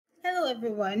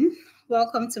everyone.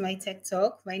 Welcome to my Tech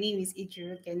Talk. My name is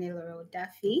Laurel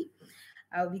Dafe.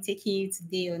 I'll be taking you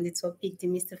today on the topic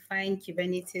demystifying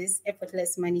Kubernetes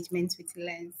effortless management with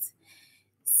Lens.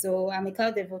 So, I'm a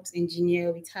cloud DevOps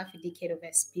engineer with half a decade of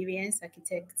experience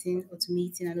architecting,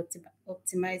 automating, and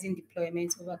optimizing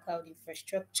deployments over cloud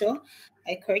infrastructure.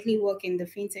 I currently work in the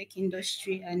fintech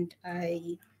industry and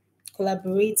I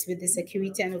collaborate with the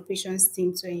security and operations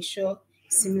team to ensure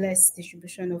seamless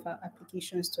distribution of our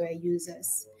applications to our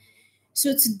users.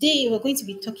 So today we're going to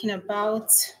be talking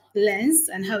about Lens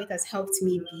and how it has helped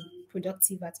me be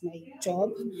productive at my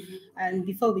job. And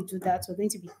before we do that, we're going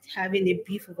to be having a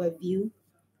brief overview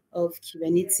of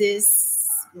Kubernetes.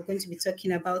 We're going to be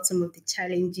talking about some of the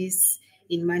challenges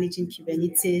in managing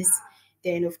Kubernetes.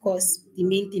 Then, of course, the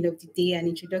main thing of the day, an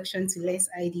introduction to Lens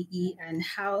IDE and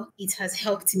how it has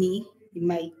helped me in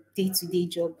my day-to-day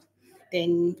job.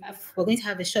 Then we're going to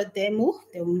have a short demo.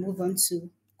 Then we'll move on to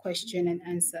question and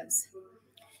answers.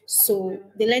 So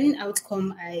the learning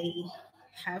outcome I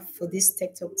have for this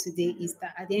tech talk today is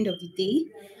that at the end of the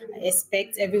day, I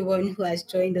expect everyone who has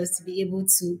joined us to be able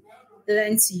to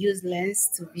learn to use Lens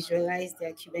to visualize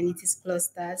their Kubernetes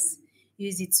clusters,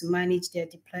 use it to manage their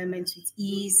deployment with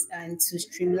ease, and to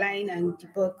streamline,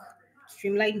 debug,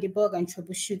 and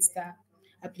troubleshoot their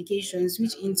applications,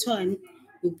 which in turn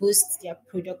will boost their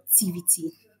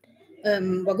productivity.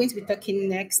 We're going to be talking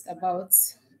next about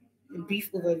a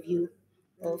brief overview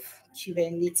of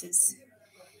Kubernetes.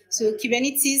 So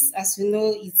Kubernetes, as we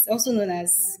know, is also known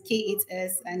as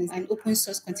K8s and is an open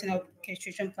source container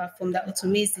orchestration platform that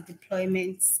automates the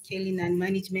deployment, scaling, and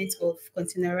management of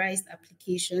containerized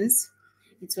applications.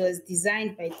 It was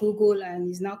designed by Google and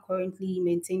is now currently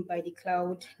maintained by the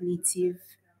Cloud Native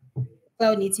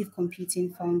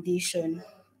Computing Foundation.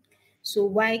 So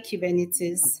why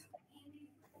Kubernetes?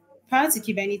 Prior to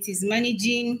Kubernetes,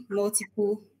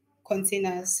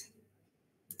 containers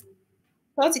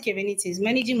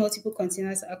managing multiple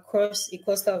containers across a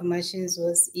cluster of machines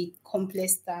was a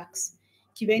complex task.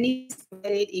 Kubernetes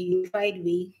provided a unified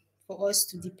way for us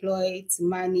to deploy, to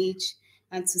manage,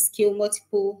 and to scale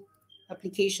multiple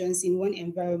applications in one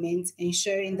environment,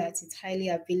 ensuring that it's highly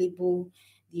available,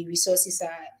 the resources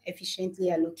are efficiently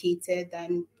allocated,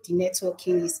 and the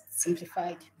networking is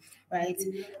simplified, right?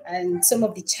 And some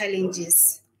of the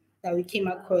challenges that we came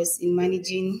across in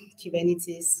managing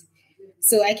Kubernetes.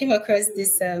 So I came across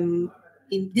this meme,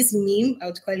 I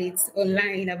would call it,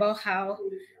 online about how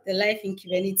the life in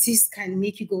Kubernetes can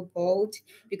make you go bald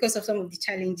because of some of the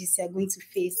challenges you're going to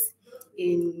face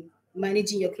in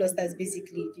managing your clusters,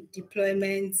 basically the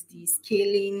deployment, the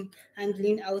scaling,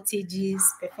 handling outages,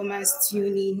 performance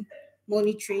tuning,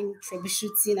 monitoring,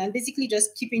 troubleshooting, and basically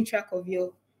just keeping track of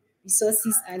your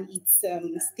resources and its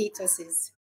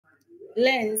statuses.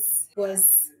 Lens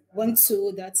was one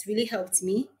tool that really helped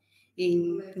me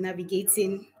in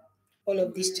navigating all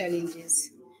of these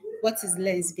challenges. What is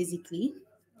Lens basically?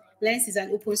 Lens is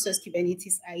an open source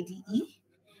Kubernetes IDE,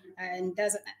 and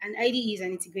that's an IDE is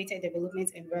an integrated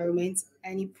development environment,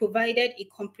 and it provided a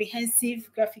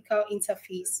comprehensive graphical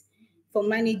interface for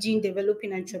managing,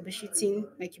 developing, and troubleshooting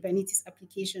my Kubernetes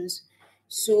applications.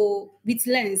 So with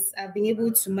Lens, I've been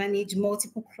able to manage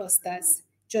multiple clusters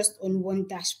just on one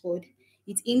dashboard.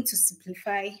 It aimed to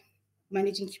simplify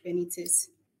managing Kubernetes.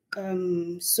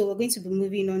 So we're going to be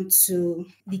moving on to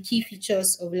the key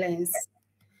features of Lens.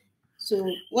 So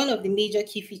one of the major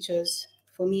key features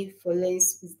for me for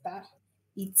Lens is that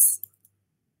it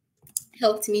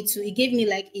it gave me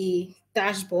like a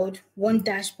dashboard, one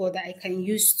dashboard that I can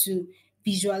use to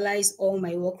visualize all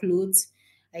my workloads.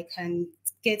 I can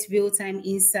get real-time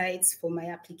insights for my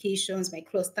applications, my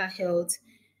cluster health,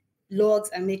 logs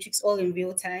and metrics all in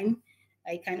real time.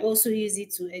 I can also use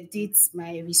it to edit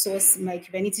my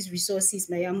Kubernetes resources,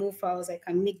 my YAML files. I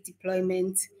can make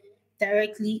deployment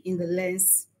directly in the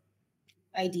Lens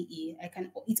IDE.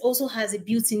 It also has a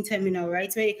built-in terminal,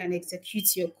 right, where you can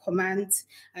execute your commands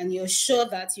and you're sure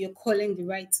that you're calling the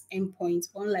right endpoint,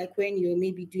 unlike when you're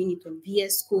maybe doing it on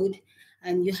VS Code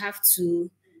and you have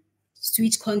to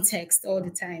switch context all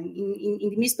the time. In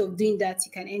the midst of doing that,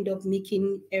 you can end up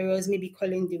making errors, maybe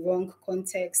calling the wrong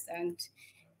context, and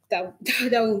that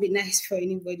that won't be nice for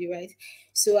anybody, right?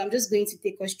 So I'm just going to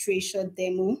take us through a short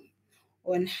demo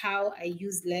on how I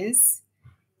use Lens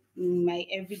in my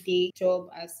everyday job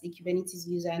as a Kubernetes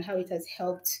user and how it has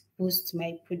helped boost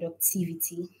my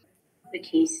productivity.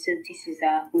 Okay, so this is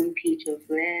our home page of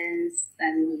Lens,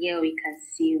 and here we can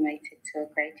see my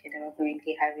TikTok right here that we're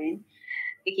currently having.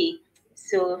 Okay,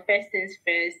 so first things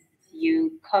first,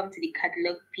 you come to the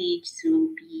catalog page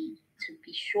to be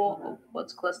sure of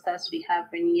what clusters we have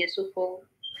running here. So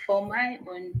for my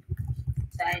own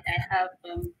side, I have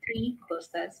 3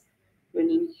 clusters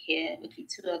running here. Okay,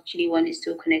 2 actually, 1 is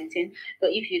still connecting.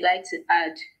 But if you'd like to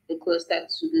add the cluster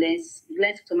to Lens,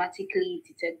 Lens automatically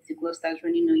detects the clusters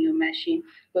running on your machine.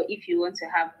 But if you want to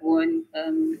have one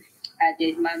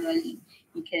added manually,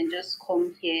 you can just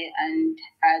come here and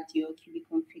add your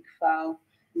config file.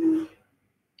 You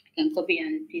can copy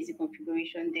and paste the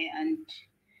configuration there and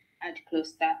add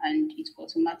cluster, and it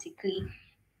automatically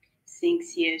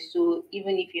syncs here. So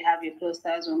even if you have your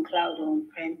clusters on cloud or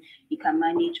on-prem, you can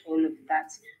manage all of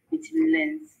that with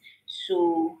Lens.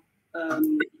 So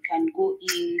you can go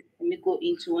in, let me go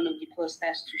into one of the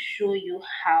clusters to show you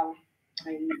how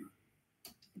I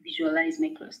visualize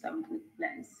my cluster with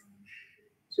Lens.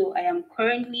 So I am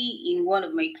currently in one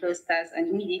of my clusters, and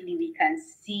immediately we can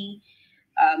see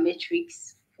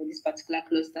metrics for this particular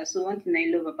cluster. So one thing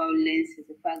I love about Lens is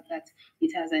the fact that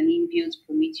it has an inbuilt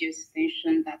Prometheus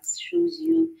extension that shows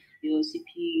you your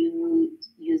CPU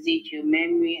usage, your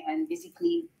memory, and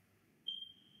basically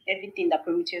everything that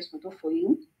Prometheus will do for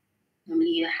you. Normally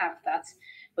you have that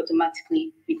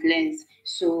automatically with Lens.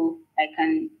 So I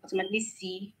can automatically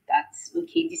see that,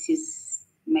 okay, this is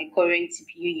my current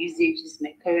CPU usage, this is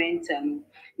my current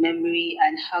memory,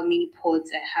 and how many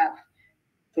pods I have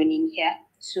running here.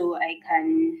 So I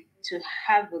can, to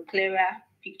have a clearer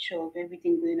picture of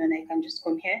everything going on, I can just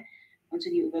come here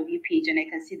onto the overview page, and I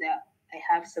can see that I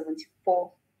have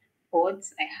 74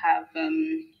 pods. I have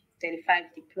 35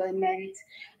 deployments.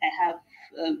 I have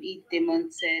 8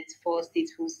 daemon sets, 4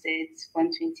 stateful sets,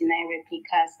 129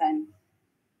 replicas, and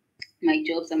my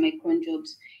jobs and my cron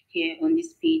jobs here on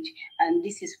this page. And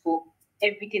this is for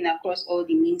everything across all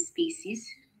the namespaces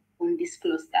on this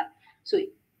cluster. So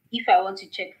if I want to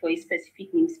check for a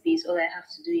specific namespace, all I have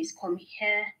to do is come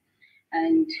here,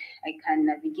 and I can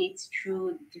navigate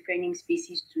through different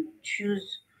namespaces to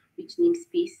choose which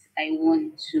namespace I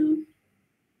want to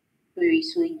query.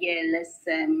 So yeah, let's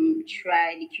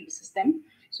try the QB system.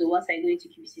 So once I go into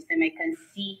QB system, I can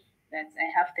see that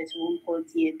I have 31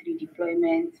 pods here, 3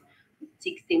 deployments,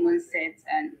 6 daemon sets,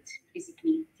 and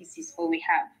basically this is all we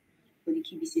have for the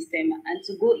QB system. And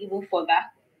to go even further,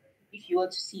 if you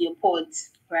want to see your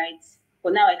pods, right?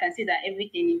 For now, I can see that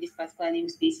everything in this particular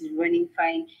namespace is running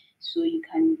fine. So you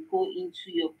can go into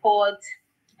your pod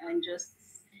and just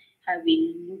have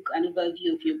a look, an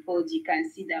overview of your pods. You can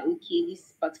see that, okay,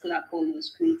 this particular pod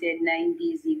was created 9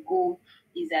 days ago.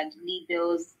 These are the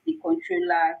labels, the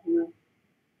controller,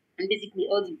 and basically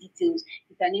all the details.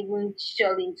 You can even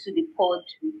shell into the pod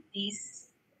with this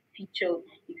feature.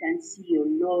 You can see your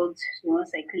logs. So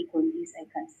once I click on this, I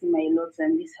can see my logs,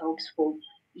 and this helps for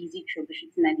easy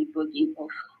troubleshooting and debugging of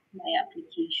my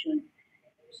application.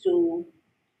 So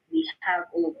we have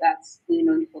all of that going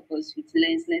on for us with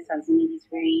Lens. Lens has made it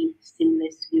very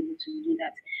seamless to be able to do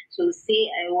that. So say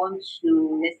I want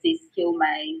to, let's say, scale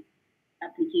my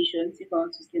applications. If I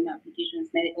want to scale my applications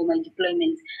or my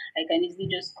deployments, I can easily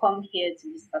just come here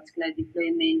to this particular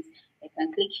deployment. I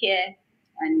can click here,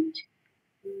 and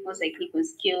once I click on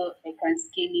scale, I can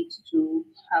scale it to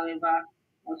however,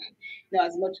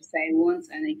 as much as I want,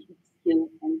 and I click scale,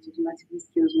 and it automatically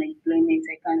scales my deployment.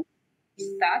 I can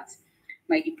start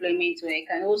my deployment, or I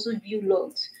can also view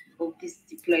logs of this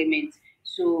deployment.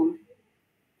 So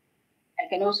I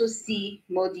can also see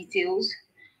more details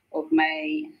of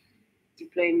my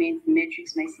deployment,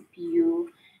 metrics, my CPU,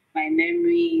 my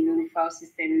memory, the file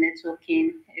system,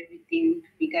 networking, everything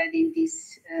regarding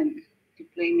this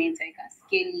deployment. I can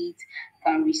scale it,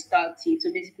 can restart it.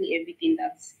 So basically everything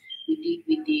that we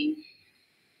did with the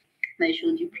I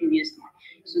showed you previously.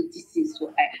 So this is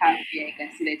what I have here. I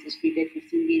can see that it was created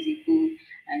 15 days ago,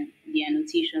 and the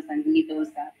annotations and the labels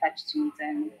that are attached to it,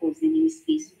 and of course the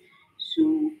namespace.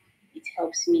 So it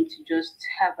helps me to just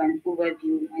have an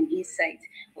overview and insight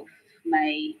of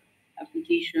my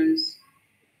applications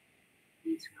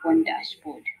with one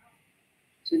dashboard.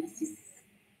 So this is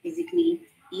basically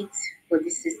it for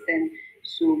this system.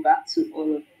 So back to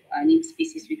all of our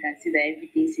namespaces, we can see that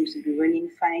everything seems to be running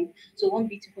fine. So one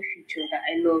beautiful feature that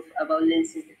I love about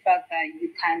Lens is the fact that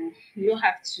you don't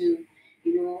have to,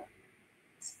 you know,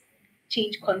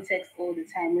 change context all the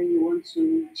time when you want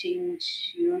to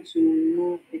change, you want to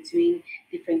move between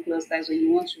different clusters, or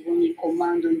you want to run a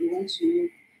command, or you want to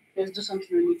just do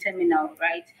something on the terminal,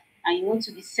 right? And you want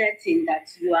to be certain that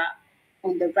you are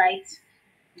on the right,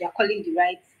 you are calling the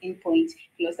right endpoint,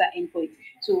 cluster endpoint.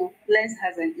 So Lens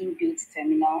has an inbuilt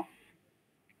terminal.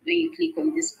 When you click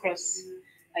on this cross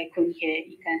icon here,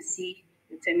 you can see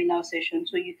the terminal session.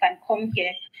 So you can come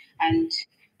here and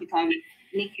you can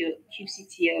make your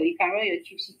kubectl, you can run your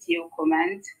kubectl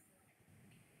command,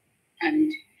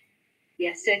 and we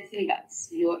are certain that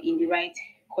you're in the right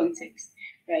context.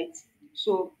 right?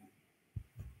 So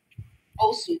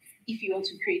also, if you want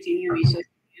to create a new resource,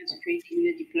 if you want to create a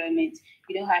new deployment,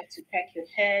 you don't have to crack your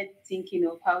head thinking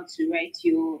of how to write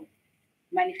your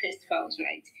manifest files,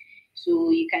 right?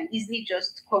 So you can easily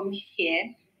just come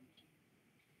here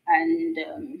and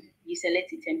you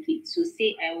select a template. So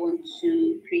say I want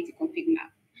to create a config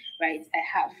map, right?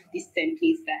 I have these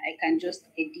templates that I can just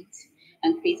edit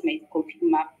and create my config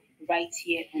map right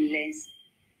here on Lens,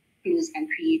 close and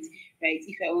create, right?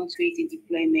 If I want to create a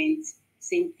deployment,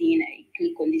 same thing, I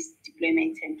click on this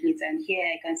deployment template and here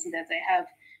I can see that I have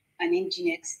an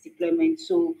Nginx deployment.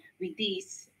 So with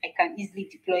this, I can easily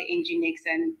deploy Nginx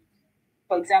and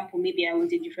for example, maybe I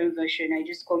want a different version. I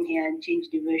just come here and change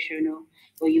the version,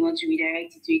 or you want to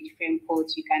redirect it to a different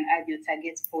port. You can add your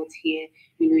target port here.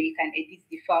 You can edit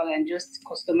the file and just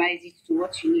customize it to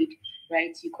what you need,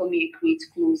 right? You come here, create,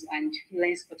 close, and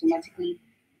Lens automatically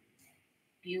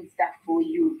builds that for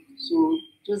you. So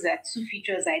those are two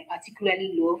features I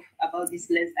particularly love about this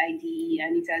Lens IDE,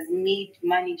 and it has made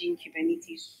managing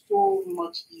Kubernetes so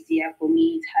much easier for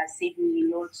me. It has saved me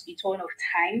a ton of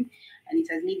time, and it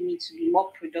has made me to be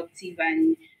more productive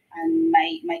and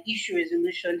my issue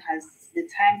resolution has the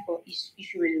time for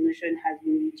issue resolution has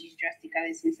been reduced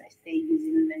drastically since I started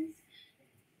using Lens.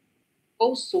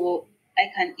 Also, I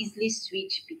can easily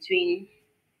switch between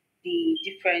the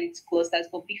different clusters.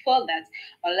 But before that,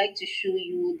 I'd like to show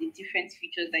you the different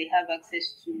features that you have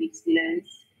access to with Lens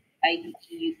IDE.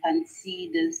 You can see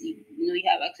this, you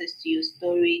have access to your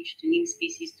storage, to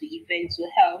namespaces, to events, to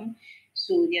Helm.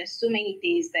 So there are so many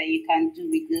things that you can do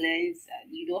with Lens.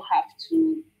 You don't have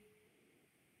to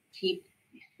keep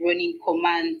running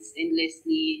commands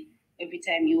endlessly every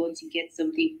time you want to get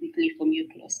something quickly from your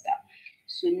cluster.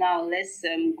 So now let's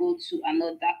go to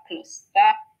another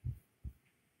cluster.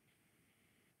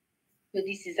 So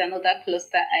this is another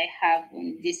cluster I have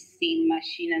on this same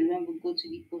machine. And when we go to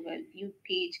the overview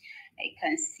page, I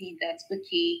can see that,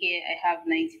 okay, here I have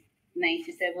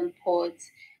 97 ports.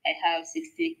 I have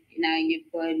 69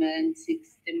 deployments, 6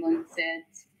 daemon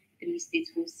sets, 3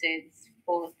 stateful sets,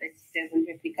 437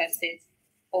 replica sets,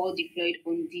 all deployed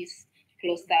on this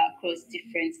cluster across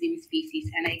different namespaces.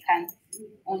 And I can,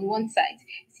 on one side,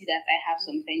 see that I have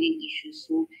some pending issues.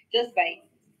 So just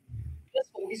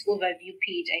from this overview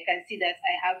page, I can see that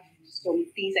I have some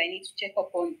things I need to check up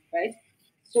on, right?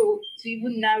 So to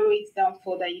even narrow it down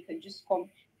further, you can just come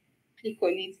click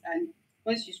on it, and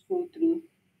once you scroll through,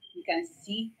 you can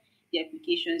see the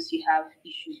applications you have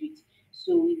issues with.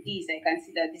 So with this, I can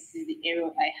see that this is the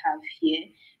error I have here,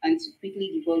 and to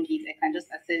quickly debug it, I can just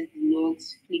access the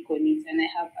logs, click on it, and I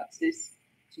have access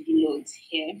to the logs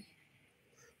here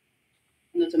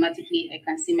and automatically I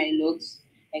can see my logs.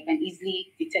 I can easily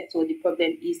detect what the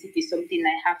problem is. If it's something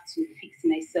I have to fix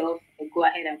myself, I go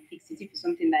ahead and fix it. If it's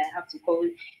something that I have to call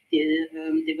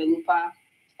the developer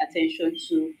attention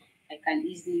to, I can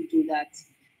easily do that.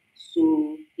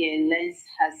 So yeah, Lens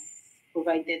has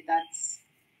provided that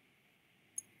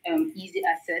easy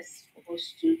access for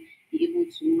us to be able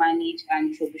to manage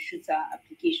and troubleshoot our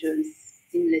applications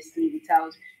seamlessly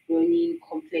without running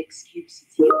complex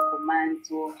kubectl commands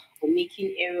or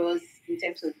making errors in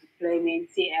terms of deployment.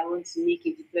 Say I want to make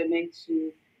a deployment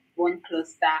to one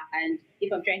cluster, and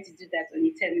if I'm trying to do that on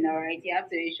a terminal, right, you have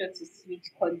to ensure to switch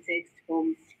context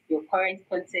from your current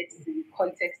context to the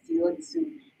context you want to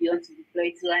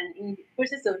deploy to. And in the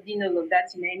process of doing all of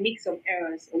that, you may make some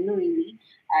errors unknowingly,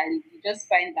 and you just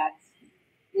find that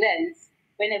Lens,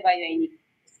 whenever you're in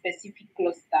a specific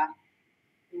cluster,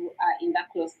 you are in that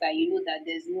cluster, you know that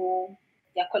there's no,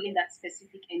 they're calling that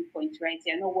specific endpoint, right?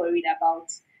 You're not worried about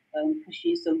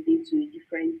pushing something to a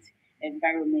different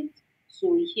environment.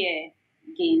 So here,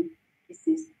 again, this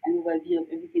is an overview of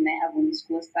everything I have on this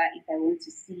cluster. If I want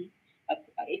to see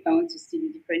the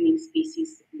different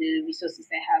namespaces, the resources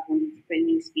I have on the different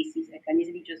namespaces, I can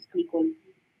easily just click on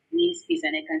namespace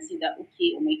and I can see that,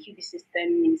 okay, on my QB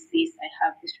system namespace, I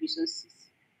have these resources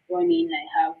running.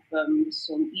 I have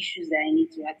some issues that I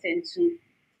need to attend to.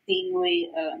 Same way,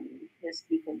 let's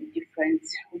click on the different.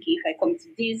 Okay, if I come to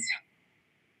this,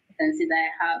 I can see that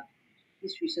I have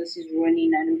these resources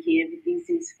running and okay, everything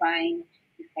seems fine.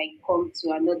 If I come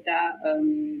to another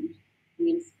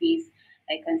namespace,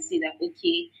 I can see that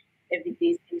okay,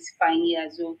 everything seems fine here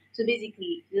as well. So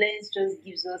basically, Lens just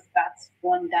gives us that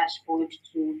one dashboard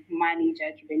to manage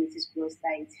our Kubernetes cluster.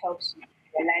 It helps you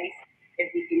realize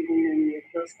everything going on in your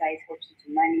cluster. It helps you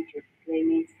to manage your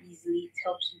deployment easily. It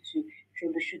helps you to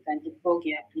troubleshoot and debug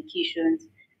your applications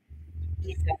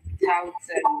without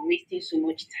wasting so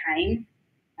much time.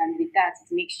 And with that,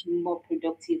 it makes you more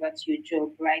productive at your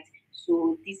job, right?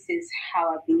 So this is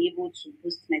how I've been able to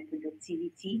boost my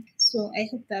productivity So I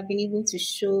hope that I've been able to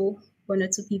show one or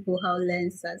two people how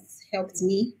Lens has helped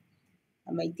me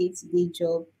at my day-to-day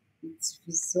job with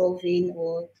resolving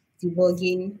or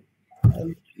debugging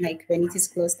my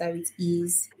Kubernetes cluster with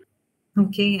ease.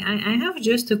 Okay, I have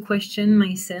just a question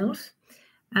myself.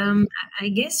 Okay. I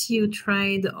guess you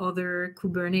tried other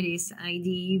Kubernetes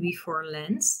IDE before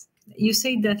Lens. You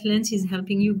say that Lens is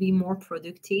helping you be more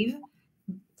productive.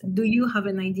 Do you have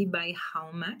an idea by how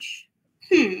much?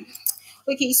 Hmm.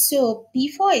 Okay, so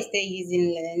before I started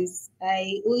using Lens,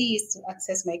 I only used to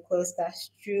access my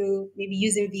clusters through maybe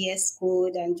using VS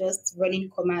Code and just running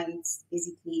commands,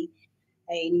 basically.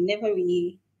 I never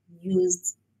really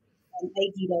used an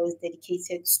ID that was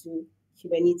dedicated to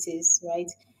Kubernetes, right?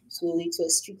 So it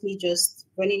was strictly just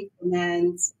running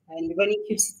commands and running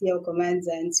kubectl commands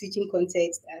and switching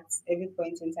context at every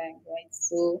point in time, right?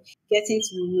 So getting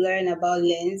to learn about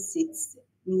Lens,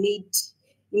 made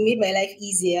it made my life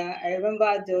easier. I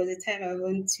remember there was a time I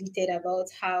even tweeted about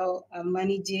how I'm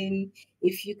managing a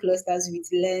few clusters with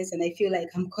Lens, and I feel like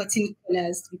I'm cutting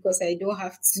corners because I don't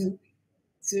have to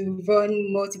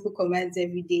run multiple commands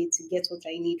every day to get what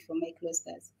I need from my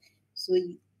clusters. So,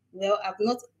 well, I've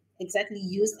not exactly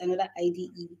used another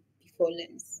IDE before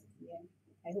Lens. Yeah,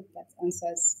 I hope that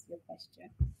answers your question.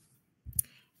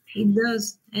 It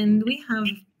does. And we have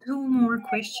two more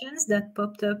questions that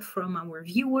popped up from our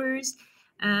viewers.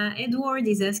 Edward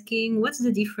is asking, what's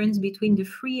the difference between the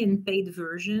free and paid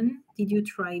version? Did you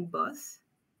try both?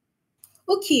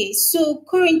 Okay, so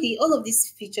currently all of these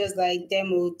features that I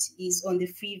demoed is on the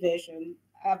free version.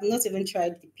 I've not even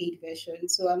tried the paid version,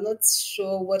 so I'm not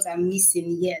sure what I'm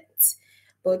missing yet.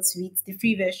 But with the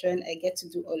free version, I get to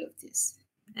do all of this.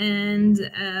 And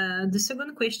the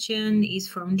second question is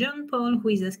from John Paul, who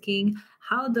is asking,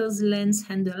 how does Lens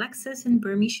handle access and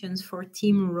permissions for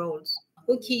team roles?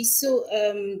 Okay, so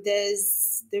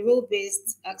there's the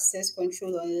role-based access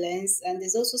control on Lens, and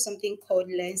there's also something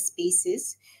called Lens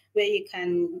Spaces, where you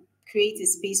can create a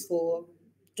space for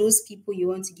those people you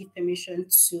want to give permission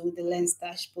to the Lens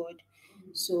dashboard.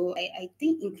 So I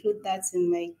didn't include that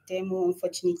in my demo,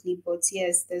 unfortunately, but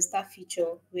yes, there's that feature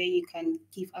where you can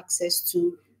give access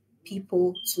to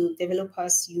people, to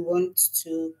developers you want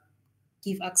to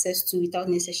give access to without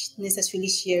necessarily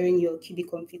sharing your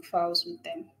kubectl files with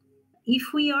them.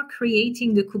 If we are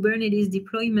creating the Kubernetes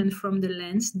deployment from the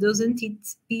Lens, doesn't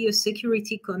it be a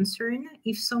security concern?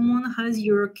 If someone has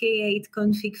your K8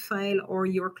 config file or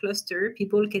your cluster,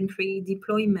 people can create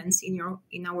deployments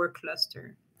in our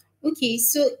cluster. Okay,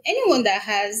 so anyone that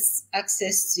has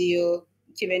access to your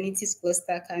Kubernetes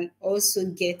cluster can also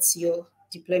get your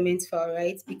deployment file,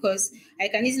 right? Because I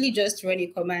can easily just run a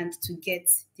command to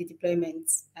get the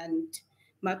deployment and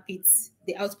map it,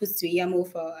 the output to a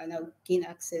YAML file, and I'll gain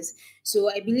access.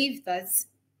 So I believe that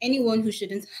anyone who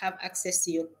shouldn't have access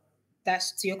to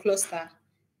your cluster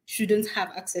shouldn't have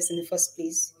access in the first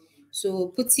place. So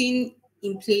putting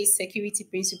in place security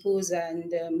principles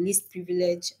and least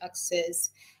privilege access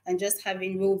and just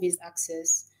having role-based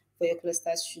access for your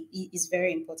clusters is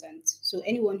very important. So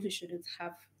anyone who shouldn't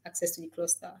have access to the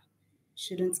cluster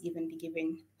shouldn't even be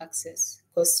given access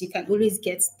because you can always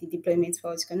get the deployment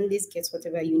files. You can always get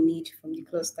whatever you need from the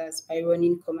clusters by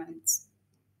running commands.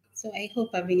 So I hope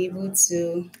I've been able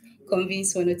to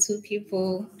convince one or two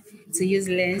people to use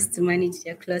Lens to manage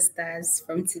their clusters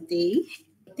from today.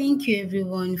 Thank you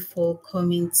everyone for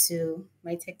coming to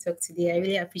my Tech Talk today. I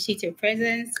really appreciate your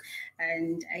presence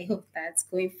and I hope that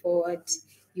going forward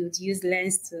you'd use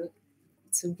Lens to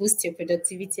boost your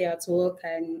productivity at work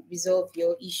and resolve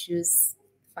your issues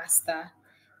faster.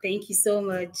 Thank you so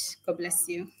much. God bless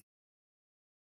you.